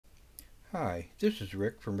Hi, this is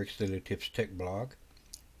Rick from Rick's Daily Tips Tech Blog.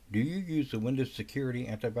 Do you use the Windows Security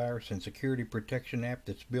Antivirus and Security Protection app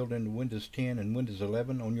that's built into Windows 10 and Windows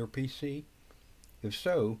 11 on your PC? If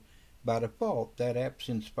so, by default, that app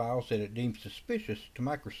sends files that it deems suspicious to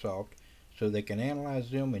Microsoft so they can analyze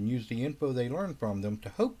them and use the info they learn from them to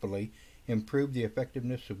hopefully improve the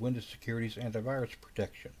effectiveness of Windows Security's antivirus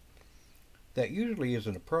protection. That usually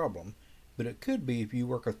isn't a problem, but it could be if you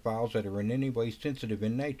work with files that are in any way sensitive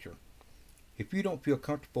in nature. If you don't feel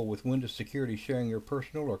comfortable with Windows Security sharing your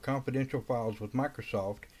personal or confidential files with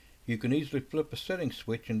Microsoft, you can easily flip a settings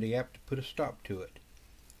switch in the app to put a stop to it.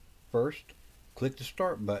 First, click the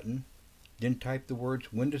Start button, then type the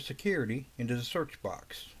words Windows Security into the search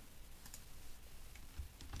box.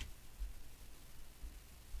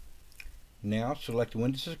 Now select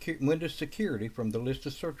Windows Security from the list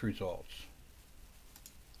of search results.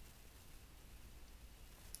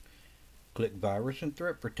 Click Virus and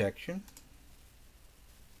Threat Protection.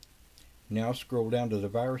 Now scroll down to the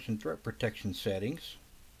Virus and Threat Protection settings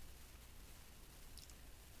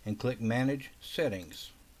and click Manage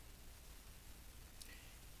Settings.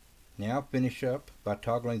 Now finish up by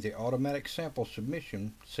toggling the Automatic Sample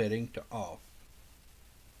Submission setting to off.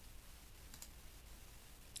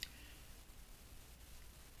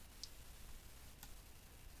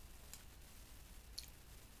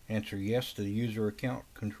 Answer yes to the User Account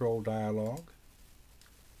Control dialog.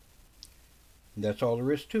 And that's all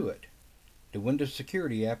there is to it. The Windows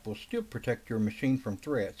Security app will still protect your machine from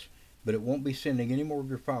threats, but it won't be sending any more of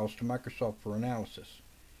your files to Microsoft for analysis.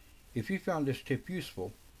 If you found this tip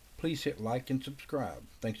useful, please hit like and subscribe.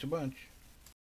 Thanks a bunch.